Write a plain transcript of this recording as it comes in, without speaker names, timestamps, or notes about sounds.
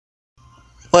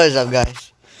What is up,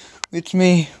 guys? It's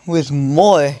me with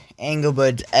more Angry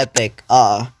Birds Epic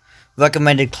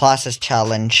recommended classes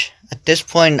challenge. At this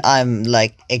point, I'm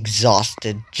like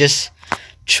exhausted, just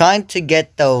trying to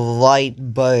get the right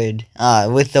bird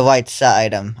with the right set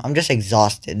item. I'm just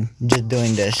exhausted just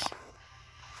doing this.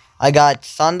 I got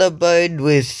Thunderbird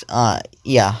with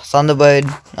Thunderbird,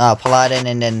 Paladin,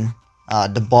 and then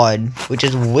the Bard, which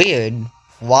is weird.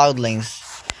 Wildlings,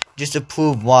 just to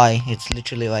prove why it's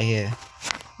literally right here.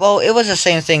 Well, it was the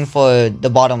same thing for the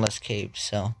bottomless cave,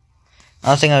 so I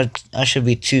don't think I should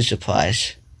be too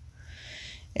surprised.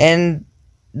 And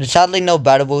sadly, no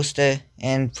battle booster,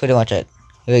 and pretty much it.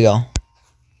 Here we go.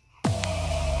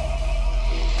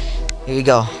 Here we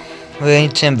go. We're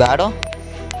into battle.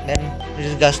 Then we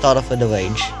just gotta start off with the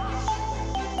rage.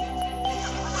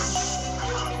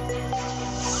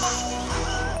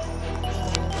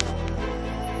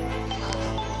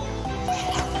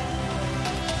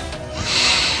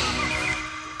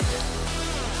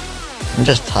 I'm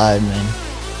just tired, man.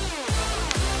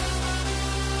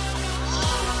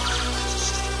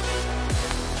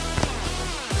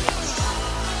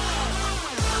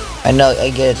 I know I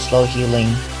get slow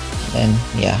healing, and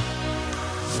yeah.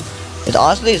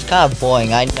 It's kind of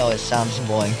boring. I know it sounds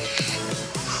boring.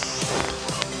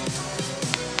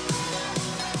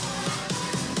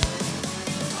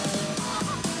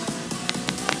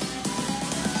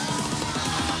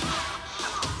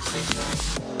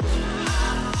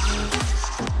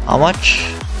 How much?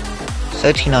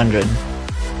 1300.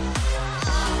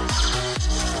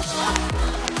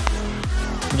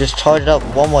 Just charge it up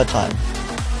one more time.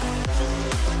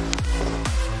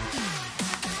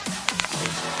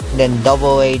 Then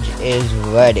double rage is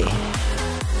ready.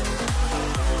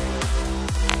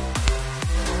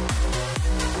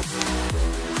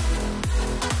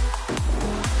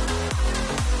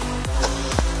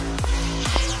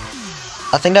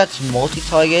 I think that's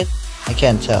multi-target. I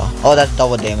can't tell. Oh, that's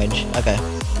double damage. Okay.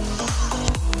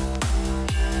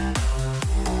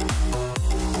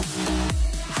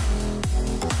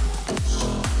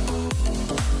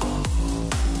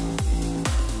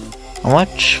 How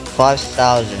much?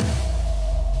 5,000.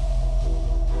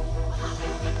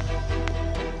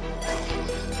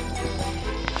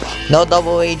 No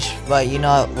double rage, but you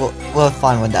know, we're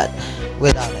fine with that.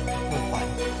 Without it.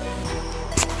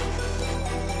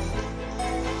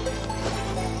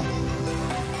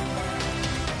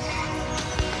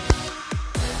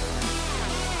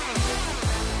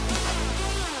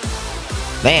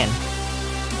 Man,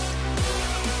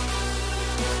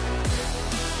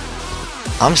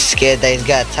 I'm scared that he's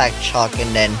gonna attack Chalk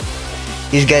and then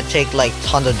he's gonna take like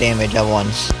tons of damage at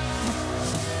once.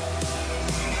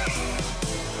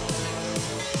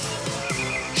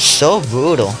 So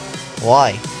brutal.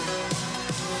 Why?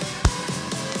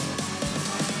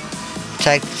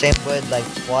 Attack the same bird like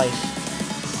twice.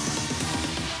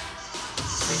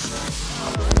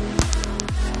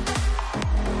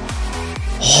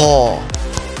 Oh.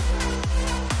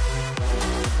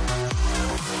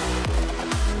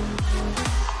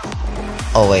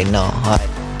 Oh wait, no.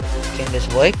 Can this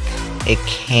work? It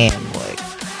can work.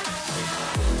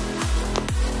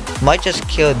 Might just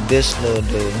kill this little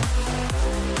dude.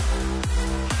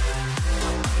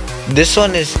 This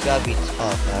one is gotta be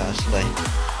tough, honestly.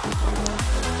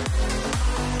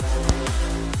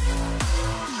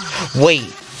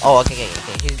 Wait. Oh, okay.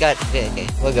 He's got. Okay.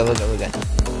 We're good.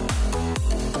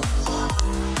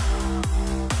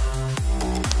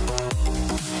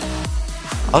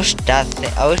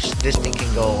 I wish this thing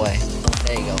can go away.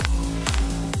 There you go.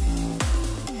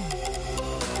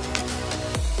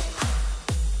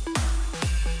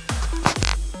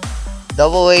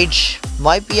 Double rage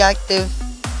might be active.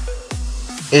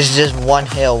 It's just one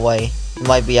hit away. It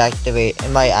might be activate. It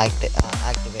might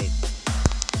activate.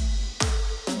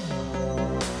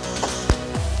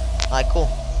 Alright, cool.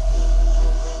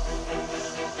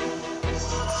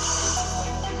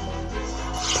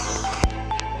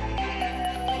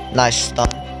 Nice stun.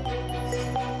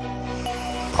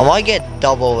 I might get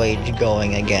double rage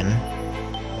going again.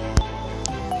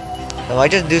 I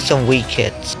might just do some weak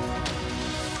hits.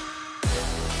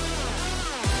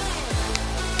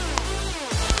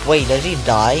 Wait, does he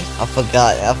die? I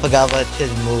forgot about his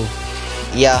move.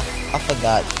 Yeah, I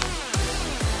forgot.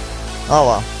 Oh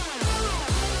well.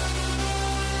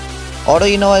 Although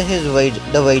you know what,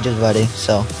 the rage is ready,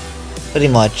 so pretty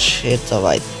much it's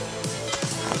alright.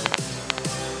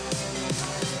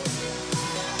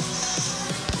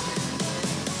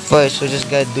 First, we just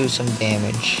gotta do some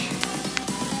damage.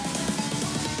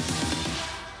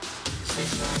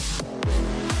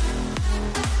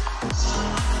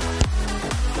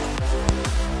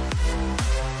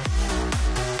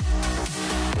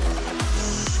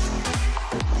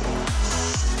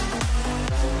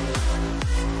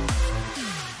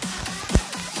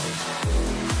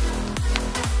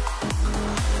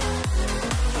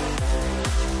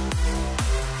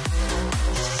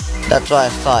 That's what I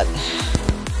thought.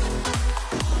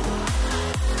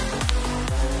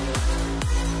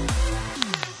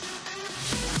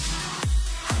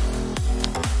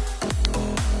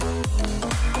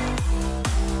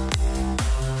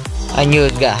 I knew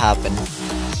it was gonna happen.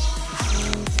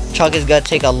 Chuck is gonna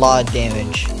take a lot of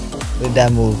damage with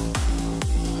that move.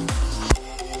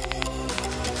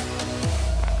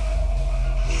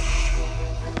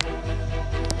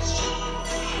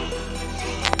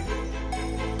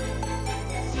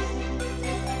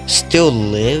 Still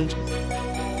lived?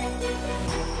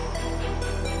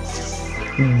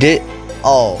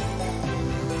 Oh.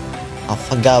 I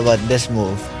forgot about this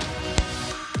move.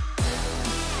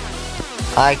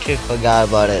 I actually forgot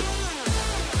about it.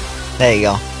 There you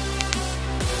go.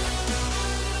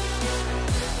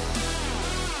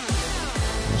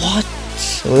 What?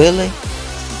 Really?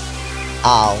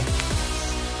 Ow.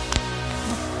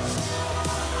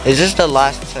 Is this the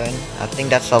last turn? I think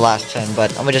that's the last turn,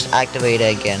 but I'm gonna just activate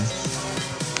it again.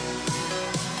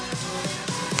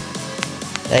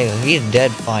 There you go, he's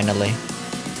dead finally.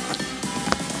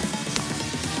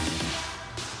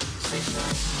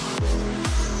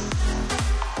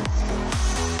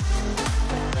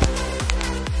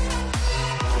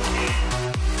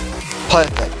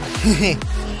 Perfect.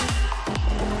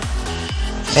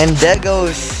 And there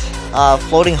goes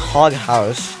Floating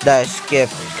Hoghouse that I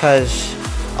skipped because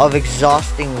of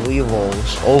exhausting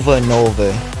rerolls over and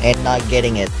over and not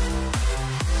getting it.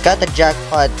 Got the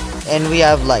jackpot and we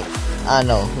have like, I don't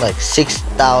know, like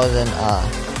 6,000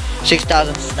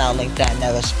 snowlink that I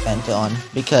never spent it on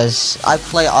because I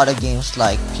play other games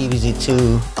like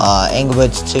PvZ2, Angry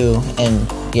Birds 2, and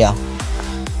yeah.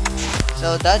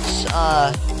 So that's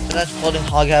Floating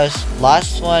Hoghouse.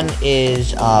 Last one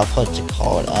is what's it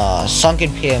called?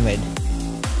 Sunken Pyramid.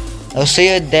 I'll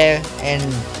see you there, and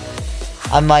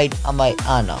I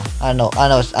know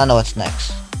what's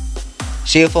next.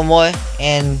 See you for more,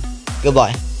 and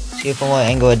goodbye. See you for more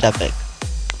Angry Birds Epic.